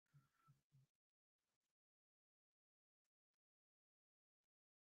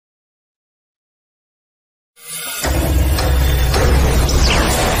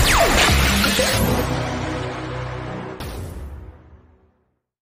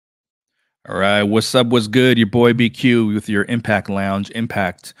All right, what's up? What's good? Your boy BQ with your Impact Lounge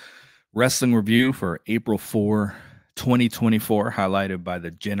Impact Wrestling review for April 4, 2024, highlighted by the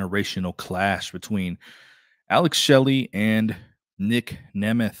generational clash between Alex Shelley and Nick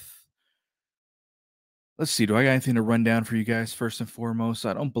Nemeth. Let's see, do I got anything to run down for you guys first and foremost?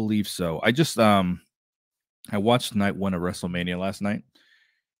 I don't believe so. I watched night 1 of WrestleMania last night,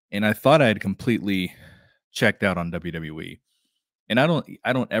 and I thought I had completely checked out on WWE. And I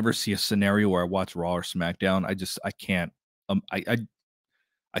don't ever see a scenario where I watch Raw or SmackDown. I can't I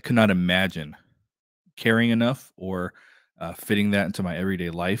could not imagine caring enough or fitting that into my everyday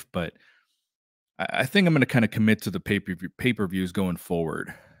life. But I think I'm going to kind of commit to the pay per views going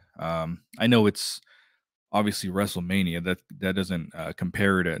forward. I know it's obviously WrestleMania that doesn't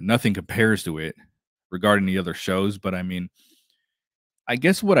compare to nothing compares to it regarding the other shows. But I mean, I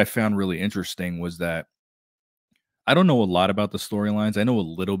guess what I found really interesting was that I don't know a lot about the storylines. I know a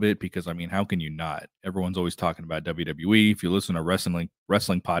little bit because I mean, how can you not? Everyone's always talking about WWE. If you listen to wrestling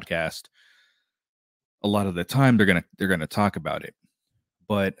podcast, a lot of the time they're gonna talk about it.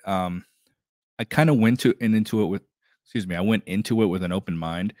 But I kind of went to and into it with excuse me, I went into it with an open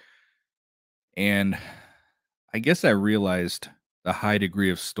mind, and I guess I realized the high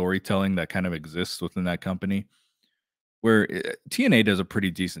degree of storytelling that kind of exists within that company. Where TNA does a pretty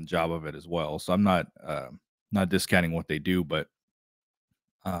decent job of it as well. So I'm not discounting what they do, but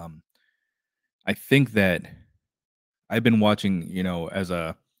um, I think that I've been watching, as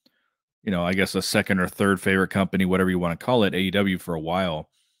a I guess a second or third favorite company, whatever you want to call it, AEW for a while,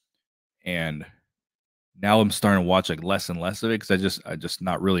 and now I'm starting to watch like less and less of it because I just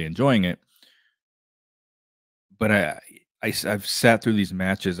not really enjoying it. But I've sat through these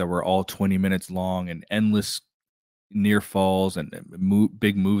matches that were all 20 minutes long and endless near falls and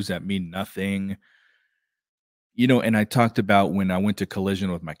big moves that mean nothing. And I talked about when I went to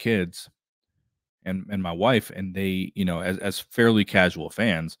Collision with my kids and my wife, and they, as fairly casual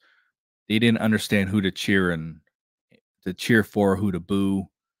fans, they didn't understand who to cheer and to cheer for, who to boo.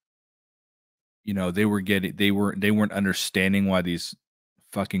 They weren't understanding why these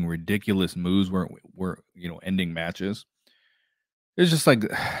fucking ridiculous moves were ending matches. It's just like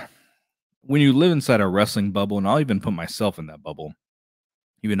when you live inside a wrestling bubble, and I'll even put myself in that bubble,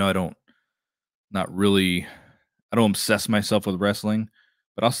 even though not really, I don't obsess myself with wrestling,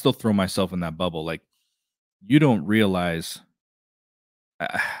 but I'll still throw myself in that bubble. Like you don't realize,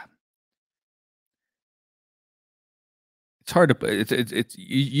 uh, it's hard to put. It's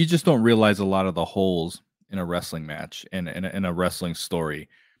you just don't realize a lot of the holes in a wrestling match and in a wrestling story.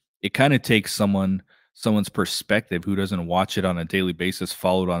 It kind of takes someone's perspective who doesn't watch it on a daily basis,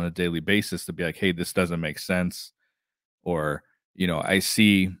 follow it on a daily basis to be like, hey, this doesn't make sense. Or, I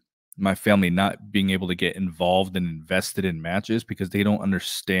see my family not being able to get involved and invested in matches because they don't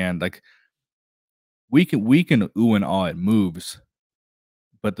understand. Like we can ooh and ah at moves,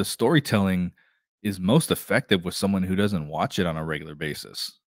 but the storytelling is most effective with someone who doesn't watch it on a regular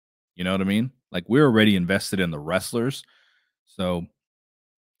basis. You know what I mean? Like we're already invested in the wrestlers. So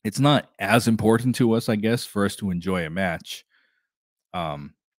it's not as important to us, I guess, for us to enjoy a match.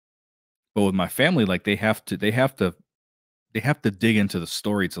 Um, but with my family, like they have to dig into the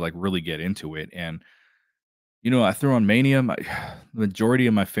story to like really get into it. And I threw on Mania. My the majority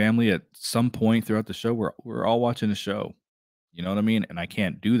of my family at some point throughout the show, we're all watching the show. You know what I mean? And I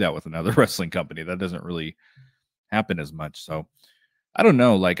can't do that with another wrestling company. That doesn't really happen as much. So I don't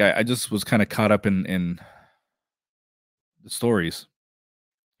know. Like I just was kind of caught up in the stories.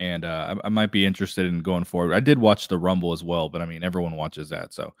 And I might be interested in going forward. I did watch the Rumble as well, but I mean everyone watches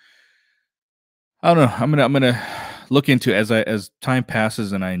that. So I don't know. I'm gonna look into as time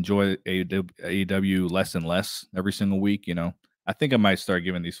passes and I enjoy AEW less and less every single week. I think I might start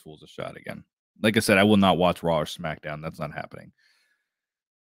giving these fools a shot again. Like I said, I will not watch Raw or SmackDown. That's not happening.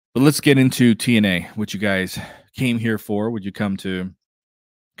 But let's get into TNA, what you guys came here for. Would you come to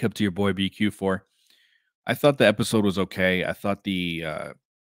your boy BQ for? I thought the episode was okay. I thought the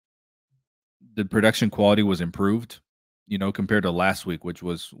production quality was improved, compared to last week, which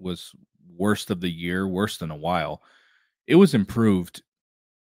was worst of the year, worst in a while. It was improved,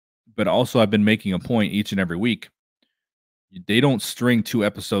 but also I've been making a point each and every week. They don't string 2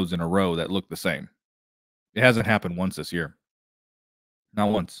 episodes in a row that look the same. It hasn't happened once this year.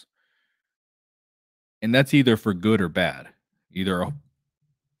 Not once. And that's either for good or bad. Either,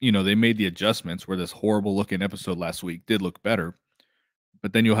 they made the adjustments where this horrible looking episode last week did look better,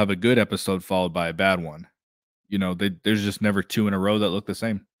 but then you'll have a good episode followed by a bad one. There's just never 2 in a row that look the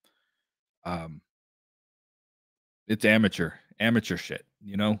same. Um, it's amateur shit.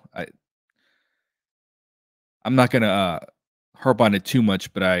 I'm not gonna harp on it too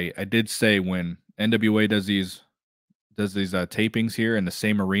much, but I did say when NWA does these tapings here in the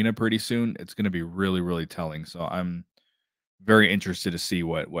same arena pretty soon, it's going to be really really telling. So I'm very interested to see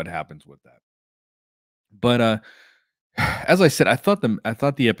what happens with that. But as I said, I thought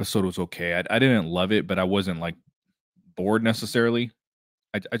the episode was okay. I didn't love it, but I wasn't like bored necessarily.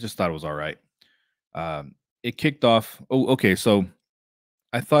 I just thought it was all right. It kicked off. Oh, okay. So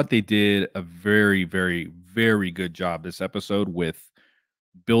I thought they did a very, very, very good job this episode with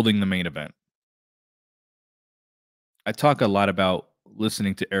building the main event. I talk a lot about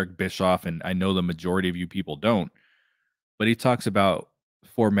listening to Eric Bischoff, and I know the majority of you people don't, but he talks about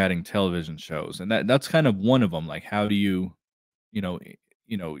formatting television shows, and that's kind of one of them. Like, how do you, you know,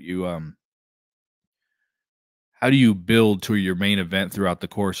 how do you build to your main event throughout the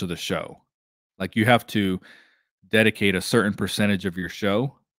course of the show? Like, you have to dedicate a certain percentage of your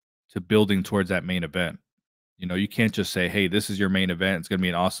show to building towards that main event. You can't just say, "Hey, this is your main event. It's going to be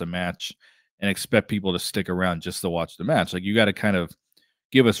an awesome match," and expect people to stick around just to watch the match. Like, you got to kind of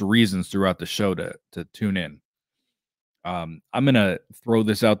give us reasons throughout the show to tune in. I'm gonna throw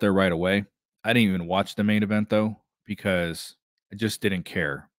this out there right away. I didn't even watch the main event though because I just didn't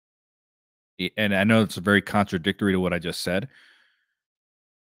care. And I know it's very contradictory to what I just said,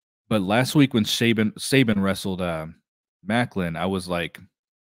 but last week when Saban wrestled Macklin, I was like,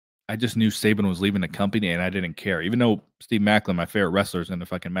 I just knew Saban was leaving the company, and I didn't care. Even though Steve Macklin, my favorite wrestler, is in the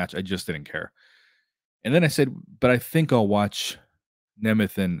fucking match, I just didn't care. And then I said, but I think I'll watch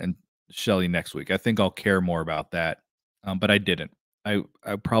Nemeth and Shelley next week. I think I'll care more about that. But I didn't. I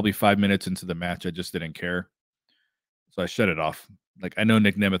probably 5 minutes into the match, I just didn't care. So I shut it off. Like, I know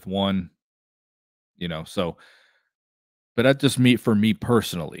Nick Nemeth won, so but that's just me for me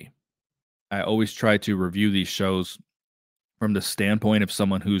personally. I always try to review these shows from the standpoint of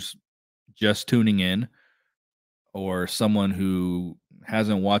someone who's just tuning in, or someone who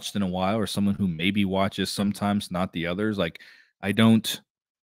hasn't watched in a while, or someone who maybe watches sometimes, not the others. Like, I don't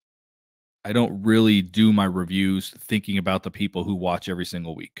I don't really do my reviews thinking about the people who watch every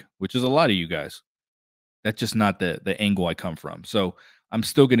single week, which is a lot of you guys. That's just not the angle I come from. So I'm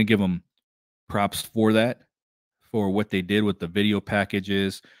still going to give them props for that, for what they did with the video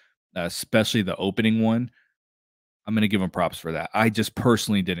packages, especially the opening one. I'm going to give them props for that. I just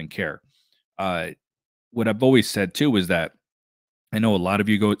personally didn't care. Uh, what I've always said too is that I know a lot of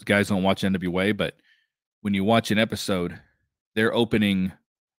you guys don't watch NWA, but when you watch an episode, their opening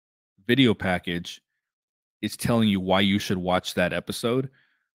video package is telling you why you should watch that episode,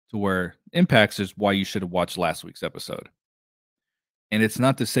 to where Impacts is why you should have watched last week's episode. And it's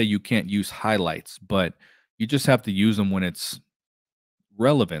not to say you can't use highlights, but you just have to use them when it's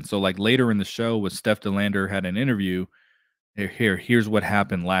relevant. So, like later in the show, with Steph Delander had an interview. Here's what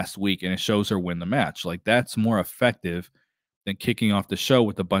happened last week, and it shows her win the match. Like, that's more effective than kicking off the show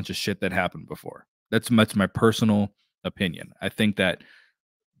with a bunch of shit that happened before. That's much my personal opinion. I think that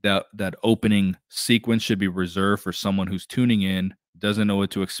opening sequence should be reserved for someone who's tuning in, doesn't know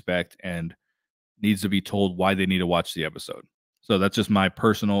what to expect, and needs to be told why they need to watch the episode. So that's just my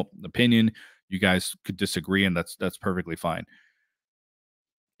personal opinion. You guys could disagree, and that's perfectly fine.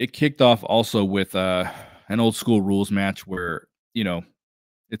 It kicked off also with an old school rules match where,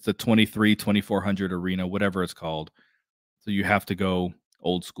 it's the 2400 arena, whatever it's called. So you have to go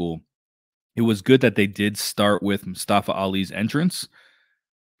old school. It was good that they did start with Mustafa Ali's entrance,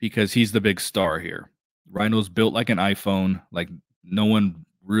 because he's the big star here. Rhino's built like an iPhone, like no one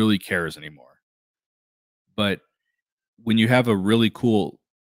really cares anymore. But when you have a really cool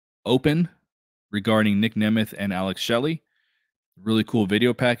open regarding Nick Nemeth and Alex Shelley, really cool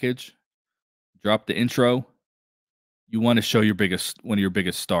video package, drop the intro, you want to show one of your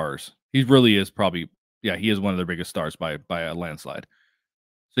biggest stars. He really is probably, yeah, he is one of their biggest stars by a landslide.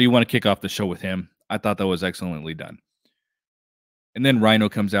 So you want to kick off the show with him. I thought that was excellently done. And then Rhino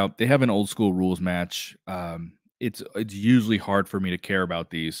comes out. They have an old school rules match. It's usually hard for me to care about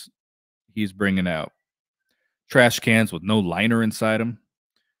these. He's bringing out trash cans with no liner inside them.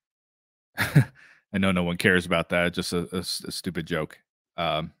 I know no one cares about that. It's just a stupid joke.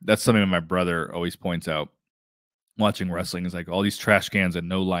 That's something that my brother always points out watching wrestling, is like all these trash cans and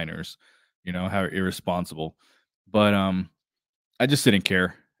no liners. How irresponsible. But I just didn't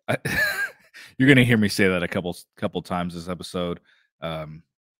care. You're gonna hear me say that a couple times this episode.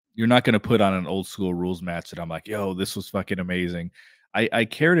 You're not gonna put on an old school rules match and I'm like, yo, this was fucking amazing. I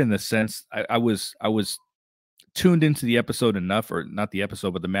cared in the sense I was tuned into the episode enough, or not the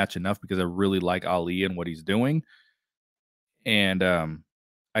episode, but the match enough, because I really like Ali and what he's doing. And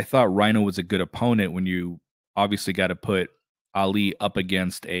I thought Rhino was a good opponent when you obviously got to put Ali up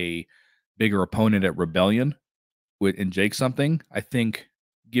against a bigger opponent at Rebellion. with and Jake something, I think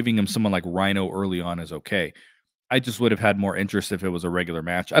giving him someone like Rhino early on is okay. I just would have had more interest if it was a regular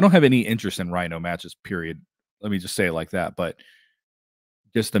match. I don't have any interest in Rhino matches, period. Let me just say it like that. But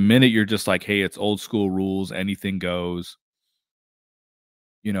just the minute you're just like, hey, it's old school rules, anything goes,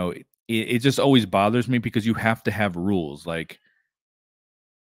 it just always bothers me because you have to have rules. Like,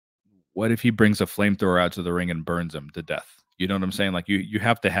 what if he brings a flamethrower out to the ring and burns him to death? You know what I'm saying? Like you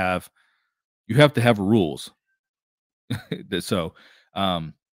have to have rules. So,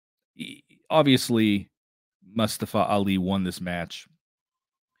 um, obviously, Mustafa Ali won this match.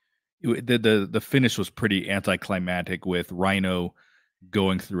 The finish was pretty anticlimactic with Rhino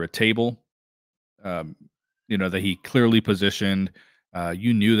going through a table. Um, that he clearly positioned.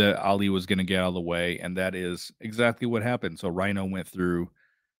 You knew that Ali was going to get out of the way, and that is exactly what happened. So Rhino went through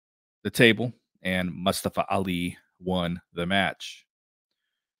the table, and Mustafa Ali won the match.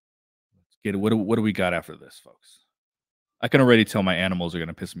 Let's get what do we got after this, folks? I can already tell my animals are going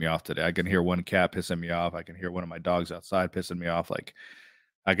to piss me off today. I can hear one cat pissing me off. I can hear one of my dogs outside pissing me off. Like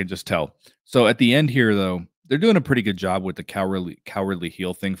I can just tell. So at the end here, though, they're doing a pretty good job with the cowardly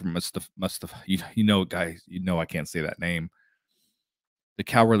heel thing from Mustafa. Guys, I can't say that name. The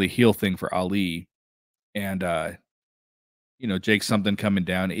cowardly heel thing for Ali, and Jake something coming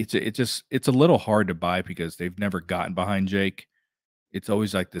down. It's a little hard to buy because they've never gotten behind Jake. It's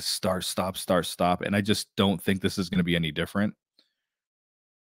always like this start, stop, and I just don't think this is going to be any different.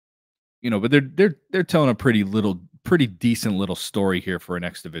 But they're telling a pretty decent little story here for an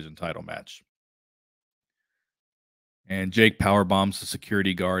X Division title match. And Jake power bombs the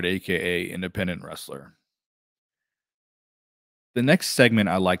security guard, aka independent wrestler. The next segment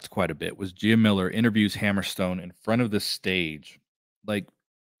I liked quite a bit was Gia Miller interviews Hammerstone in front of the stage. Like,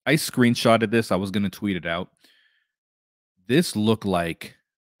 I screenshotted this. I was going to tweet it out. This looked like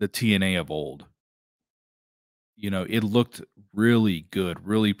the TNA of old. It looked really good,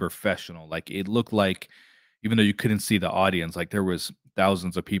 really professional. Like, it looked like, even though you couldn't see the audience, like there was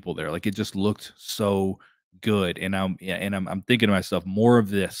thousands of people there. Like, it just looked so good. And I'm thinking to myself, more of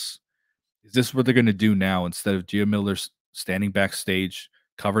this. Is this what they're going to do now instead of Gia Miller standing backstage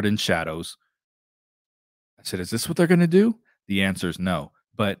covered in shadows? I said, is this what they're going to do? The answer is no.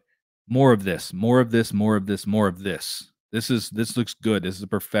 But more of this, more of this, more of this, more of this. This looks good. This is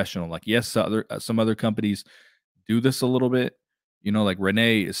professional. Like, yes, some other companies do this a little bit. Like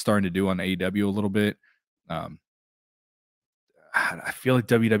Renee is starting to do on AEW a little bit. I feel like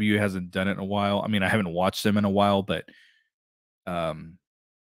WWE hasn't done it in a while. I mean, I haven't watched them in a while, but I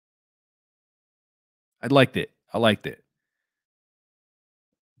liked it.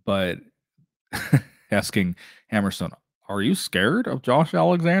 But asking Hammerstone, "Are you scared of Josh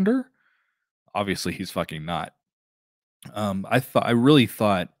Alexander?" Obviously, he's fucking not. I really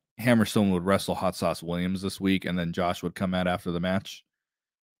thought Hammerstone would wrestle Hot Sauce Williams this week, and then Josh would come out after the match.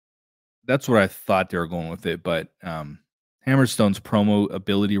 That's what I thought they were going with it, but Hammerstone's promo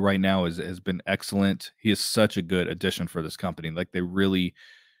ability right now has been excellent. He is such a good addition for this company. Like, they really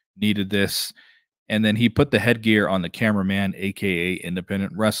needed this. And then he put the headgear on the cameraman, aka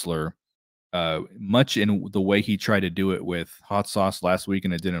independent wrestler, much in the way he tried to do it with Hot Sauce last week,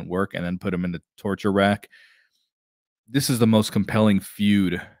 and it didn't work, and then put him in the torture rack. This is the most compelling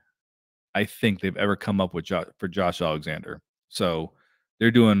feud I think they've ever come up with for Josh Alexander. So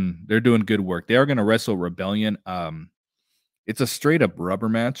they're doing good work. They are going to wrestle Rebellion. It's a straight up rubber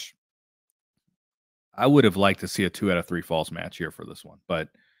match. I would have liked to see a 2 out of 3 falls match here for this one, but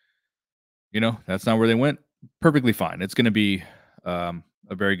that's not where they went. Perfectly fine. It's going to be a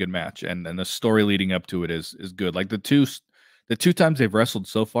very good match, and the story leading up to it is good. Like the two times they've wrestled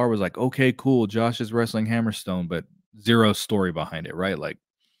so far was like, okay, cool. Josh is wrestling Hammerstone, but zero story behind it, right? Like,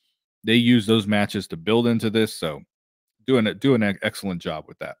 they use those matches to build into this, so doing an excellent job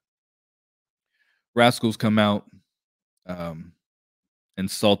with that. Rascals come out,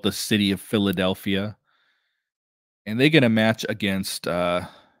 insult the city of Philadelphia, and they get a match against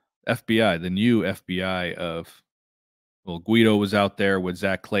FBI, the new FBI of, well, Guido was out there with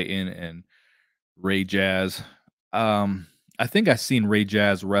Zach Clayton and Ray Jazz. I think I seen Ray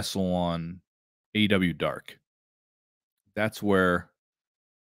Jazz wrestle on AEW Dark. That's where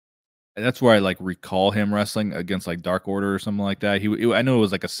I like recall him wrestling against like Dark Order or something like that. I know it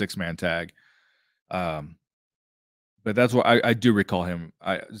was like a 6-man tag. But that's what I do recall him.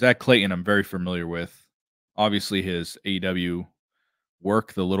 Zach Clayton, I'm very familiar with. Obviously, his AEW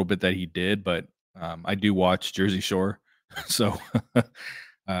work, the little bit that he did, but I do watch Jersey Shore, so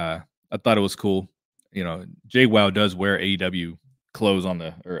I thought it was cool. Jay Wow does wear AEW clothes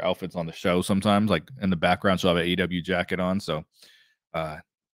or outfits on the show sometimes, like in the background. She'll have an AEW jacket on. So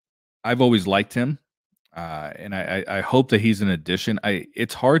I've always liked him. And I hope that he's an addition.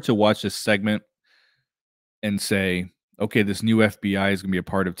 It's hard to watch this segment and say, okay, this new FBI is going to be a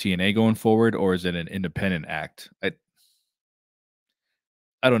part of TNA going forward, or is it an independent act?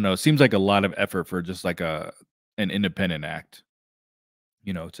 I don't know. It seems like a lot of effort for just like an independent act,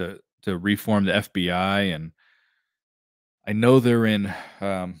 to reform the FBI. And I know they're in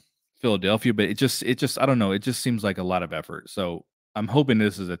Philadelphia, but it just I don't know. It just seems like a lot of effort. So I'm hoping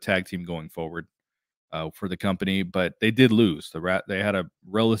this is a tag team going forward for the company. But they did lose. They had a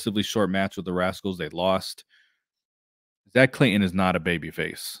relatively short match with the Rascals. They lost. Zach Clayton is not a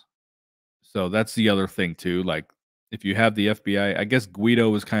babyface. So that's the other thing too. Like if you have the FBI, I guess Guido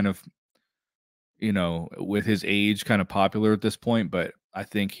was kind of, with his age kind of popular at this point, but I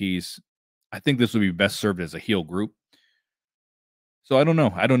think this would be best served as a heel group. So I don't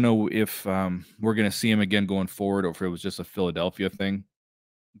know. I don't know if we're gonna see him again going forward or if it was just a Philadelphia thing.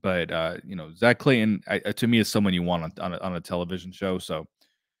 But Zach Clayton to me is someone you want on a television show. So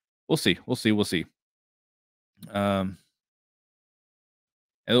we'll see. We'll see. We'll see. Um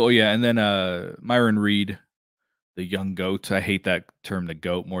oh yeah, and then Myron Reed, the young goat. I hate that term, the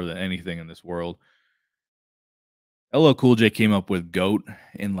goat, more than anything in this world. LL Cool J came up with goat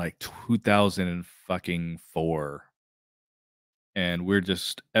in like 2000 and fucking 4. And we're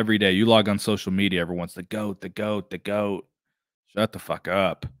just every day you log on social media, everyone's the goat, the goat, the goat. Shut the fuck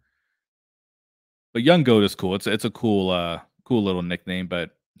up. But young goat is cool. It's a cool little nickname,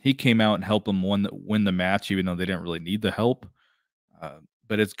 but he came out and helped them win the match even though they didn't really need the help. Uh,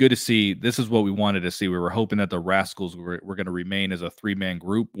 but it's good to see. This is what we wanted to see. We were hoping that the Rascals were going to remain as a three-man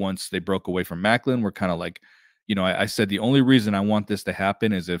group once they broke away from Macklin. We're kind of like, I said the only reason I want this to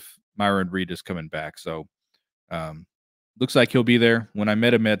happen is if Myron Reed is coming back. So um, looks like he'll be there. When I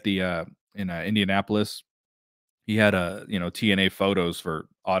met him at the in Indianapolis, he had TNA photos for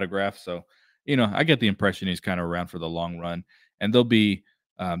autographs. So I get the impression he's kind of around for the long run, and they'll be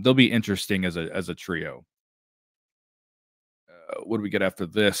interesting as a trio. What do we get after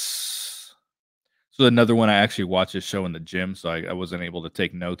this? So another one I actually watched this show in the gym, so I wasn't able to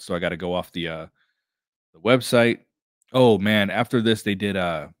take notes, so I got to go off the website. Oh man, after this they did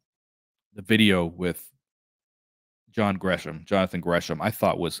the video with Jonathan Gresham. I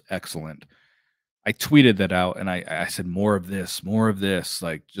thought was excellent. I tweeted that out and I said more of this,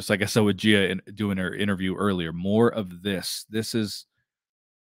 like just like I said with Gia doing her interview earlier, more of this. This is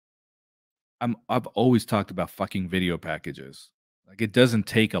I've always talked about fucking video packages. Like it doesn't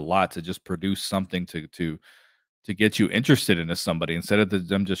take a lot to just produce something to get you interested into somebody instead of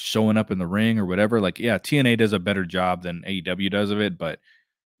them just showing up in the ring or whatever. Like, yeah, TNA does a better job than AEW does of it, but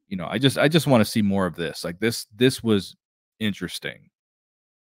I just want to see more of this. Like this was interesting.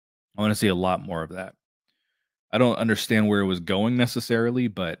 I want to see a lot more of that. I don't understand where it was going necessarily,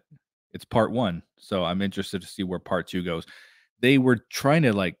 but it's part one. So I'm interested to see where part two goes. They were trying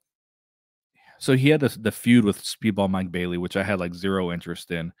to so he had the feud with Speedball Mike Bailey, which I had like zero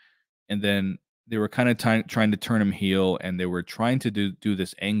interest in. And then they were kind of trying to turn him heel, and they were trying to do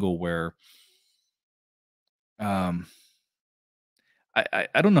this angle where um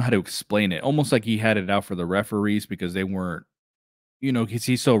I don't know how to explain it. Almost like he had it out for the referees because they weren't, because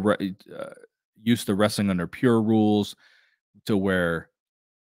he's so used to wrestling under pure rules to where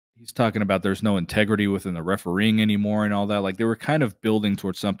he's talking about there's no integrity within the refereeing anymore and all that. Like they were kind of building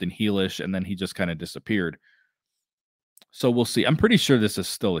towards something heelish, and then he just kind of disappeared. So we'll see. I'm pretty sure this is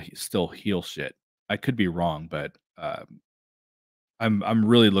still heel shit. I could be wrong, but I'm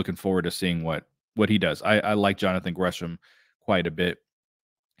really looking forward to seeing what he does. I like Jonathan Gresham quite a bit.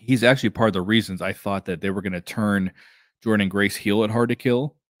 He's actually part of the reasons I thought that they were going to turn Jordan Grace heel at Hard to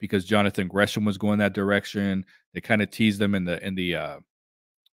Kill because Jonathan Gresham was going that direction. They kind of teased them in the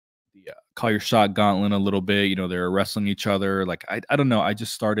call your shot gauntlet a little bit. They were wrestling each other. Like I don't know. I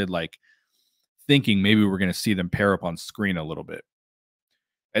just started like thinking maybe we're going to see them pair up on screen a little bit.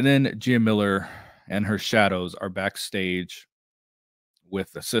 And then Gia Miller and her shadows are backstage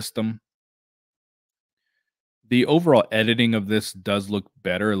with the system. The overall editing of this does look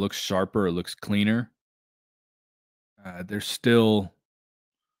better. It looks sharper. It looks cleaner. There's still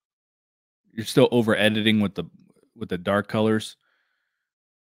you're still over editing with the dark colors.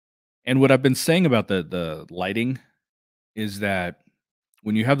 And what I've been saying about the lighting is that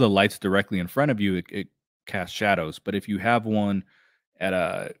when you have the lights directly in front of you, it casts shadows. But if you have one at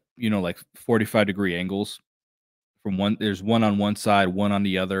like 45-degree angles from there's one on one side, one on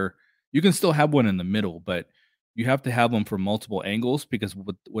the other. You can still have one in the middle, but you have to have them from multiple angles because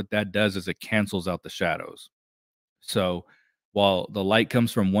what that does is it cancels out the shadows. So while the light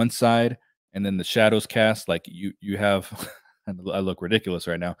comes from one side and then the shadows cast, like you have I look ridiculous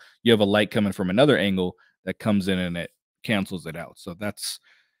right now. You have a light coming from another angle that comes in and it cancels it out. So that's,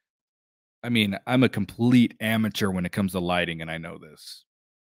 I mean, I'm a complete amateur when it comes to lighting, and I know this.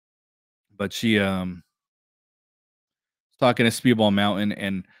 But she was talking to Speedball Mountain,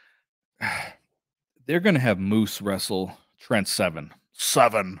 and they're gonna have Moose wrestle Trent Seven.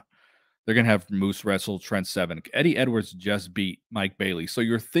 Seven. They're gonna have Moose wrestle Trent Seven. Eddie Edwards just beat Mike Bailey. So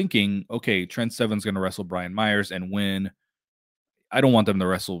you're thinking, okay, Trent Seven's gonna wrestle Brian Myers and win. I don't want them to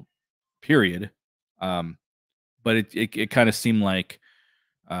wrestle, period. Um, but it kind of seemed like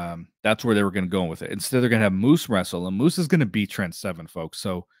that's where they were going to go with it. Instead, they're going to have Moose wrestle, and Moose is going to beat Trent Seven, folks.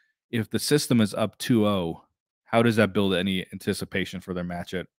 So if the system is up 2-0, how does that build any anticipation for their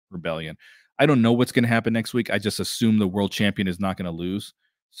match at Rebellion? I don't know what's going to happen next week. I just assume the world champion is not going to lose.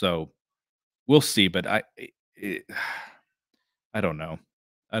 So we'll see. But I don't know.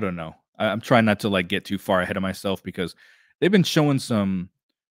 I don't know. I'm trying not to like get too far ahead of myself because they've been showing some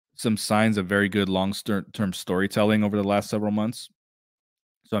signs of very good long-term storytelling over the last several months.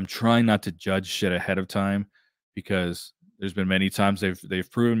 So I'm trying not to judge shit ahead of time because there's been many times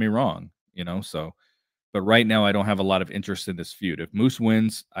they've proven me wrong, you know. So, but right now I don't have a lot of interest in this feud. If Moose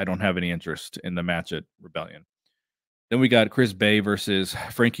wins, I don't have any interest in the match at Rebellion. Then we got Chris Bay versus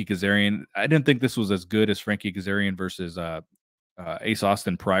Frankie Kazarian. I didn't think this was as good as Frankie Kazarian versus Ace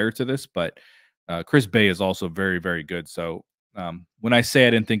Austin prior to this, but Chris Bay is also very, very good. So when I say I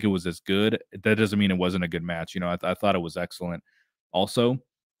didn't think it was as good, that doesn't mean it wasn't a good match. You know, I thought it was excellent. Also,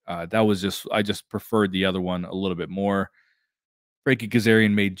 that was just I just preferred the other one a little bit more. Frankie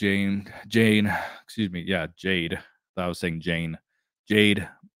Kazarian made Jane, excuse me, yeah, Jade. I was saying Jade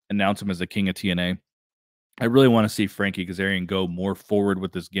announce him as the king of TNA. I really want to see Frankie Kazarian go more forward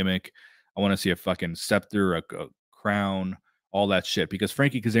with this gimmick. I want to see a fucking scepter, a crown, all that shit. Because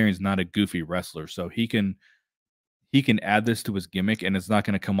Frankie Kazarian is not a goofy wrestler, so he can add this to his gimmick, and it's not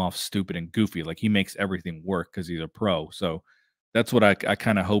going to come off stupid and goofy. Like he makes everything work because he's a pro. So that's what I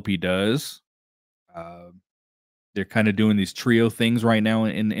kind of hope he does. Uh, they're kind of doing these trio things right now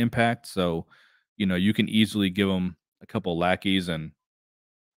in Impact, so you know you can easily give them a couple lackeys and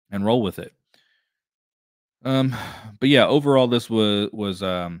roll with it. Um, but yeah, overall this was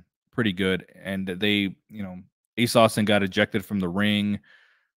pretty good, and they, you know, Ace Austin got ejected from the ring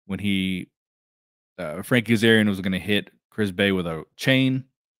when he Frank Kazarian was going to hit Chris Bay with a chain.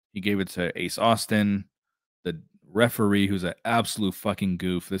 He gave it to Ace Austin, the referee, who's an absolute fucking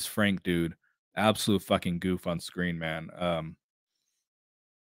goof. This Frank dude, absolute fucking goof on screen, man.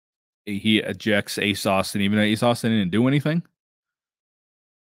 He ejects Ace Austin, even though Ace Austin didn't do anything.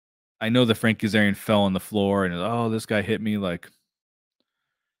 I know that Frank Kazarian fell on the floor and oh, this guy hit me. Like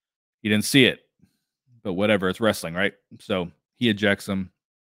he didn't see it, but whatever. It's wrestling, right? So he ejects him,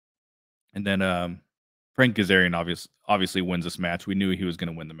 and then Frank Kazarian obviously wins this match. We knew he was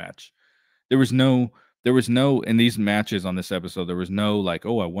going to win the match. There was no in these matches on this episode. There was no like,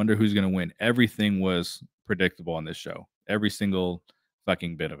 oh, I wonder who's going to win. Everything was predictable on this show. Every single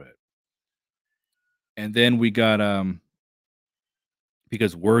fucking bit of it. And then we got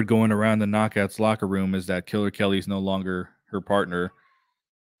because word going around the Knockouts locker room is that Killer Kelly's no longer her partner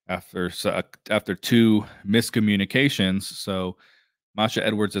after two miscommunications. So Masha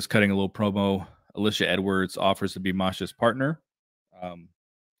Edwards is cutting a little promo. Alicia Edwards offers to be Masha's partner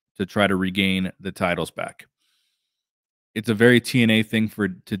to try to regain the titles back. It's a very TNA thing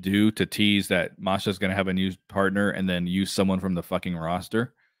to do, to tease that Masha's going to have a new partner and then use someone from the fucking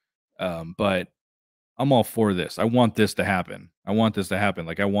roster. But I'm all for this. I want this to happen.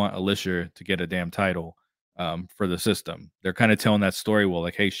 Like I want Alicia to get a damn title for the system. They're kind of telling that story. Well,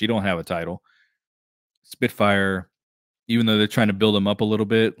 like, hey, she don't have a title. Spitfire, even though they're trying to build them up a little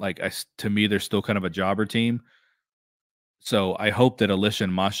bit, like to me, they're still kind of a jobber team. So I hope that Alicia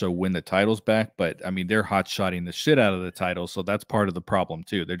and Masha win the titles back. But I mean, they're hot shotting the shit out of the titles, so that's part of the problem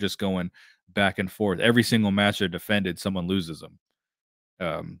too. They're just going back and forth. Every single match they're defended, someone loses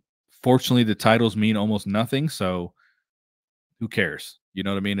them. Fortunately, the titles mean almost nothing, so who cares? You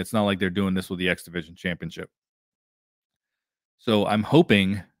know what I mean? It's not like they're doing this with the X Division Championship. So I'm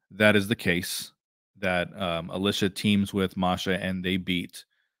hoping that is the case, that Alicia teams with Masha and they beat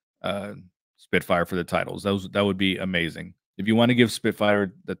Spitfire for the titles. That would be amazing. If you want to give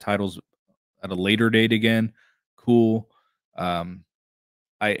Spitfire the titles at a later date again, cool.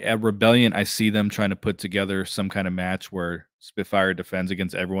 At Rebellion, I see them trying to put together some kind of match where Spitfire defends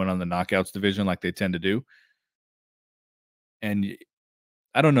against everyone on the Knockouts division like they tend to do. And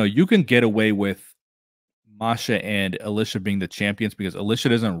I don't know, you can get away with Masha and Alicia being the champions because Alicia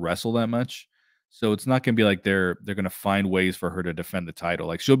doesn't wrestle that much. So it's not going to be like they're going to find ways for her to defend the title.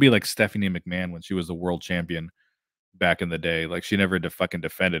 Like she'll be like Stephanie McMahon when she was the world champion. back in the day. Like she never fucking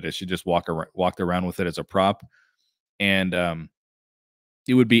defended it. She just walked around with it as a prop. And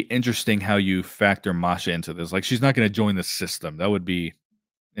it would be interesting how you factor Masha into this. Like she's not going to join the system. That would be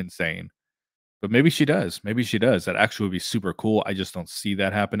insane. But maybe she does. Maybe she does. That actually would be super cool. I just don't see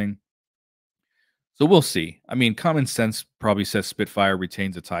that happening. So we'll see. I mean, common sense probably says Spitfire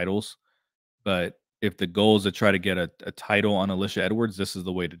retains the titles, but if the goal is to try to get a title on Alicia Edwards, this is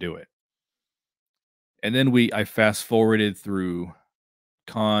the way to do it. And then I fast forwarded through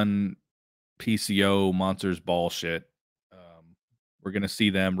Con PCO Monsters Ball shit. We're gonna see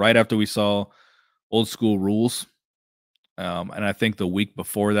them right after we saw Old School Rules. And I think the week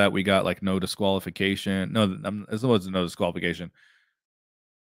before that we got like no disqualification. No, it wasn't no disqualification.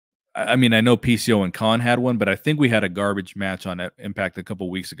 I mean, I know PCO and Khan had one, but I think we had a garbage match on Impact a couple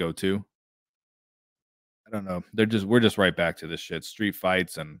weeks ago too. I don't know. We're just right back to this shit, street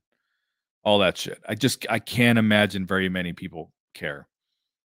fights and all that shit. I can't imagine very many people care.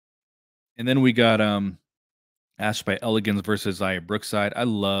 And then we got Ash by Elegance versus Zaya Brookside. I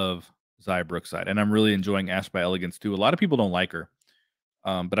love Zaya Brookside, and I'm really enjoying Ash by Elegance too. A lot of people don't like her,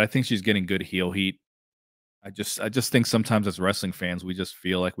 but I think she's getting good heel heat. I just think sometimes as wrestling fans, we just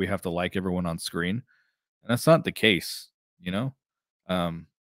feel like we have to like everyone on screen, and that's not the case. You know, um,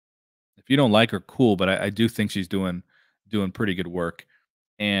 if you don't like her, cool. But I do think she's doing pretty good work.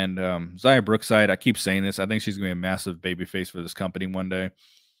 And Zaya Brookside, I keep saying this. I think she's gonna be a massive babyface for this company one day.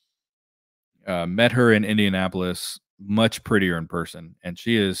 Met her in Indianapolis, much prettier in person, and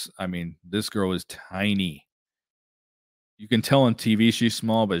she is. I mean, this girl is tiny. You can tell on TV she's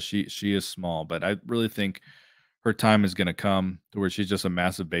small, but she is small. But I really think her time is going to come to where she's just a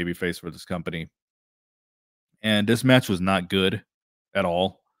massive baby face for this company. And this match was not good at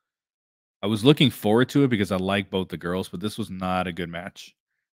all. I was looking forward to it because I like both the girls, but this was not a good match.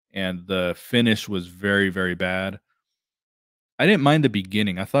 And the finish was very, very bad. I didn't mind the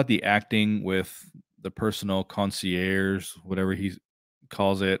beginning. I thought the acting with the personal concierge, whatever he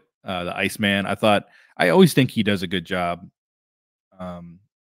calls it, the Iceman, I always think he does a good job. Um,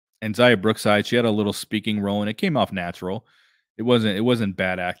 and Zaya Brookside, she had a little speaking role and it came off natural. It wasn't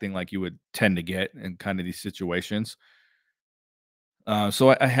bad acting like you would tend to get in kind of these situations.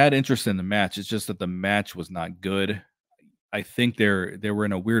 So I had interest in the match. It's just that the match was not good. I think they were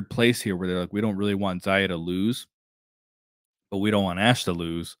in a weird place here where they're like, we don't really want Zaya to lose, but we don't want Ash to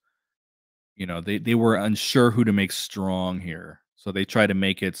lose. You know, they were unsure who to make strong here. So they tried to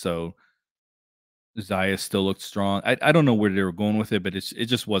make it so Zaya still looked strong. I don't know where they were going with it, but it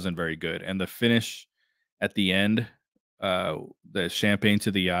just wasn't very good. And the finish at the end, the champagne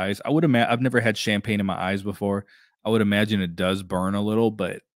to the eyes. I've never had champagne in my eyes before. I would imagine it does burn a little,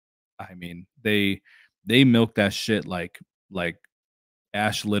 but I mean, they milked that shit like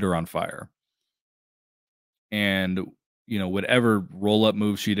ash litter on fire. And you know, whatever roll up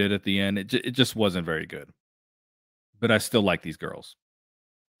move she did at the end, it just wasn't very good. But I still like these girls.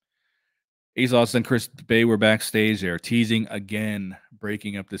 Ace Austin and Chris Bay were backstage. They're teasing again,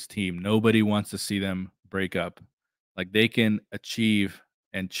 breaking up this team. Nobody wants to see them break up. Like they can achieve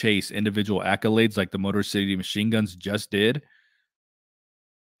and chase individual accolades like the Motor City Machine Guns just did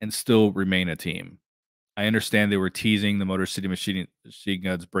and still remain a team. I understand they were teasing the Motor City Machine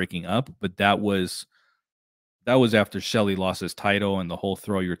Guns breaking up, but that was after Shelly lost his title and the whole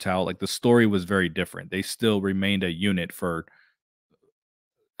throw your towel. Like the story was very different. They still remained a unit for,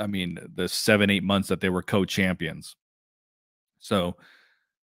 I mean, the 7-8 months that they were co-champions. So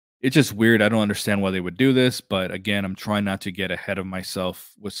it's just weird. I don't understand why they would do this, but again, I'm trying not to get ahead of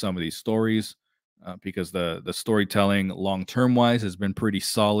myself with some of these stories because the storytelling long term wise has been pretty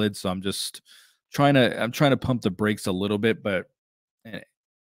solid. So I'm trying to pump the brakes a little bit, but eh,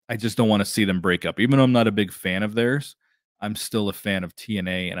 I just don't want to see them break up. Even though I'm not a big fan of theirs, I'm still a fan of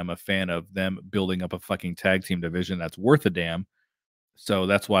TNA and I'm a fan of them building up a fucking tag team division that's worth a damn. So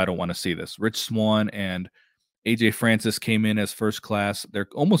that's why I don't want to see this. Rich Swann and AJ Francis came in as first class. They're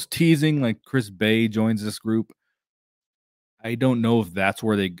almost teasing like Chris Bay joins this group. I don't know if that's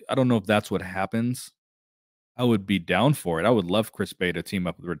what happens. I would be down for it. I would love Chris Bay to team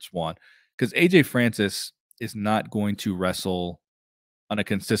up with Rich Swann because AJ Francis is not going to wrestle on a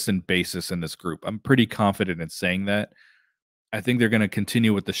consistent basis in this group. I'm pretty confident in saying that. I think they're going to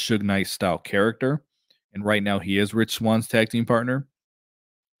continue with the Suge Knight style character. And right now he is Rich Swann's tag team partner.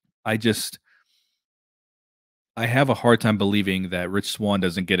 I just I have a hard time believing that Rich Swann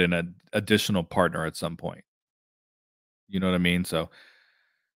doesn't get an additional partner at some point. You know what I mean? So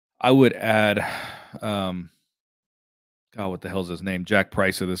I would add, um, God, what the hell's his name? Jack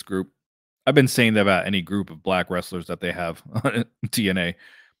Price of this group. I've been saying that about any group of black wrestlers that they have on TNA,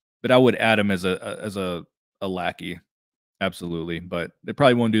 but I would add him as a a lackey. Absolutely. But they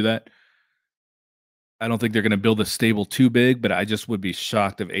probably won't do that. I don't think they're going to build a stable too big, but I just would be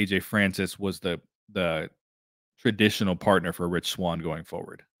shocked if AJ Francis was the traditional partner for Rich Swann going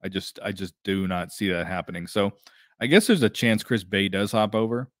forward. I just do not see that happening. So I guess there's a chance Chris Bay does hop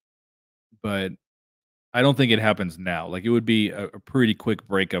over, but I don't think it happens now. Like it would be a pretty quick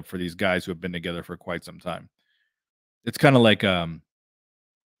breakup for these guys who have been together for quite some time. It's kind of like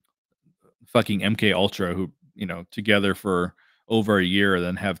fucking MK Ultra who, together for over a year,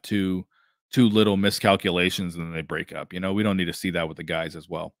 then have two little miscalculations and then they break up. We don't need to see that with the guys as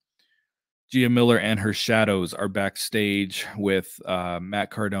well. Gia Miller and her shadows are backstage with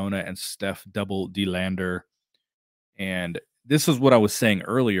Matt Cardona and Steph Double DeLander. And this is what I was saying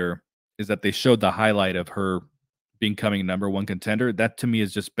earlier is that they showed the highlight of her becoming number one contender. That to me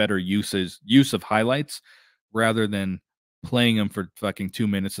is just better use of highlights rather than playing them for fucking 2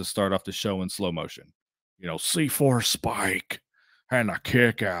 minutes to start off the show in slow motion. C4 spike and a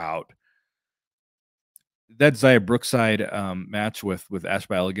kick out. That Zaya Brookside match with Ash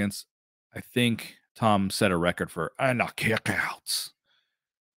by Elegance, I think Tom set a record for and a kickouts.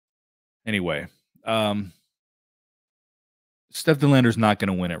 Anyway, Steph DeLander's not going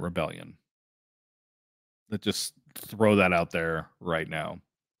to win at Rebellion. Let's just throw that out there right now.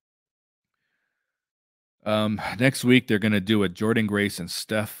 Next week they're going to do a Jordan Grace and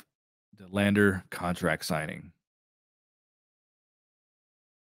Steph DeLander contract signing.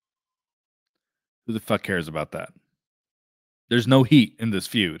 Who the fuck cares about that? There's no heat in this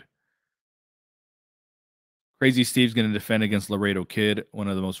feud. Crazy Steve's going to defend against Laredo Kid, one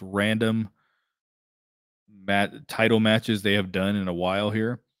of the most random title matches they have done in a while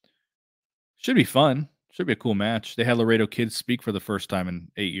here. Should be fun. Should be a cool match. They had Laredo Kid speak for the first time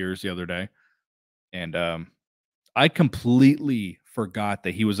in 8 years the other day. And I completely forgot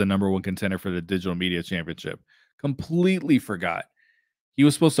that he was the number one contender for the Digital Media Championship. Completely forgot. He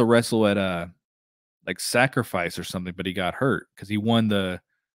was supposed to wrestle at like Sacrifice or something, but he got hurt because he won a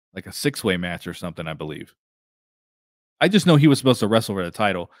 6-way match or something, I believe. I just know he was supposed to wrestle for the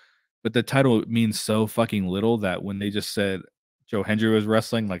title, but the title means so fucking little that when they just said Joe Hendry was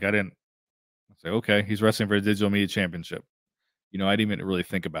wrestling, like I say, okay, he's wrestling for the Digital Media Championship. I didn't even really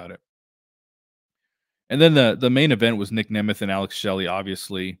think about it. And then the main event was Nick Nemeth and Alex Shelley,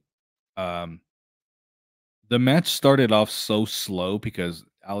 obviously. The match started off so slow because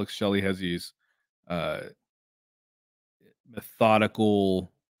Alex Shelley has these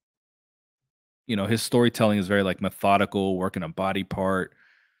methodical, his storytelling is very like methodical, working a body part.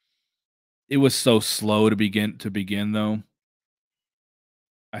 It was so slow to begin though.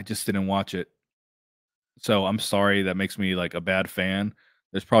 I just didn't watch it. So I'm sorry that makes me like a bad fan.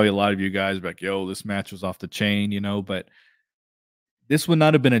 There's probably a lot of you guys like, yo, this match was off the chain, but this would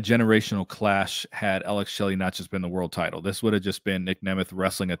not have been a generational clash had Alex Shelley not just been the world title. This would have just been Nick Nemeth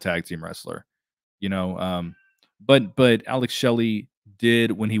wrestling a tag team wrestler, but Alex Shelley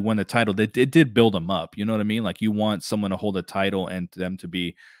did when he won the title, it did build him up. You know what I mean? Like you want someone to hold a title and them to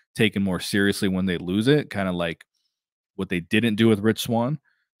be taken more seriously when they lose it, kind of like what they didn't do with Rich Swann.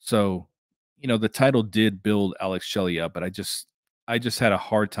 So, the title did build Alex Shelley up, but I just had a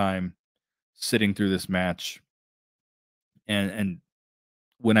hard time sitting through this match. And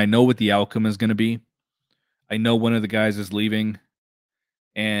when I know what the outcome is going to be, I know one of the guys is leaving.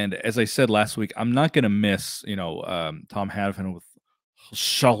 And as I said last week, I'm not going to miss, Tom Hannafin with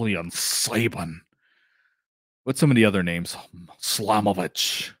Shelley and Saban. What's some of the other names?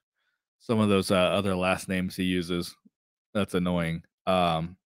 Slamovich. Some of those other last names he uses. That's annoying. But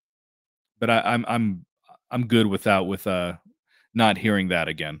I'm good with not hearing that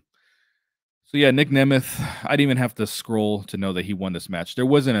again. So yeah, Nick Nemeth, I didn't even have to scroll to know that he won this match. There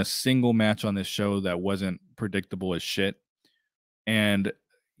wasn't a single match on this show that wasn't predictable as shit. And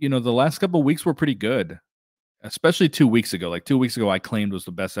the last couple of weeks were pretty good, especially 2 weeks ago. Like 2 weeks ago, I claimed was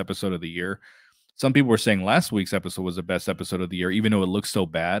the best episode of the year. Some people were saying last week's episode was the best episode of the year, even though it looked so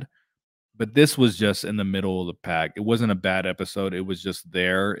bad. But this was just in the middle of the pack. It wasn't a bad episode. It was just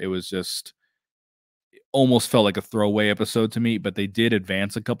there. It was just almost felt like a throwaway episode to me, but they did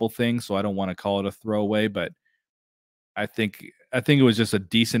advance a couple things, so I don't want to call it a throwaway, but I think it was just a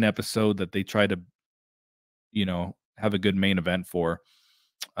decent episode that they tried to have a good main event for.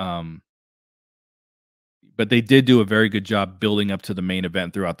 But they did do a very good job building up to the main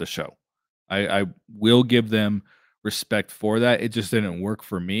event throughout the show. I will give them respect for that. It just didn't work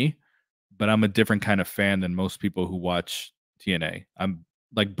for me, but I'm a different kind of fan than most people who watch TNA. I'm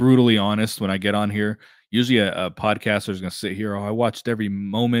like brutally honest when I get on here. Usually a podcaster is going to sit here, oh, I watched every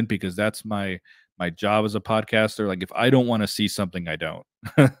moment because that's my job as a podcaster. Like if I don't want to see something, I don't.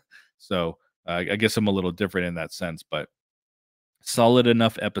 So I guess I'm a little different in that sense, but solid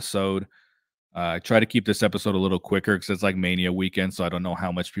enough episode. I try to keep this episode a little quicker because it's like Mania weekend, so I don't know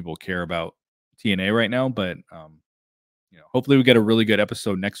how much people care about TNA right now. But hopefully we get a really good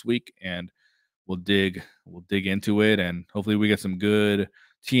episode next week, and we'll dig into it, and hopefully we get some good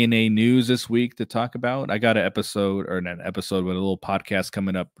TNA news this week to talk about. I got an episode with a little podcast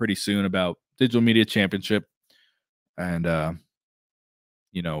coming up pretty soon about Digital Media Championship, and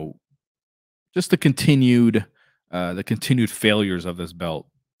you know just the continued failures of this belt,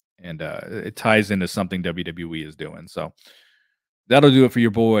 and it ties into something WWE is doing. So that'll do it for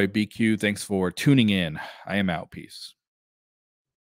your boy BQ. Thanks for tuning in. I am out. Peace.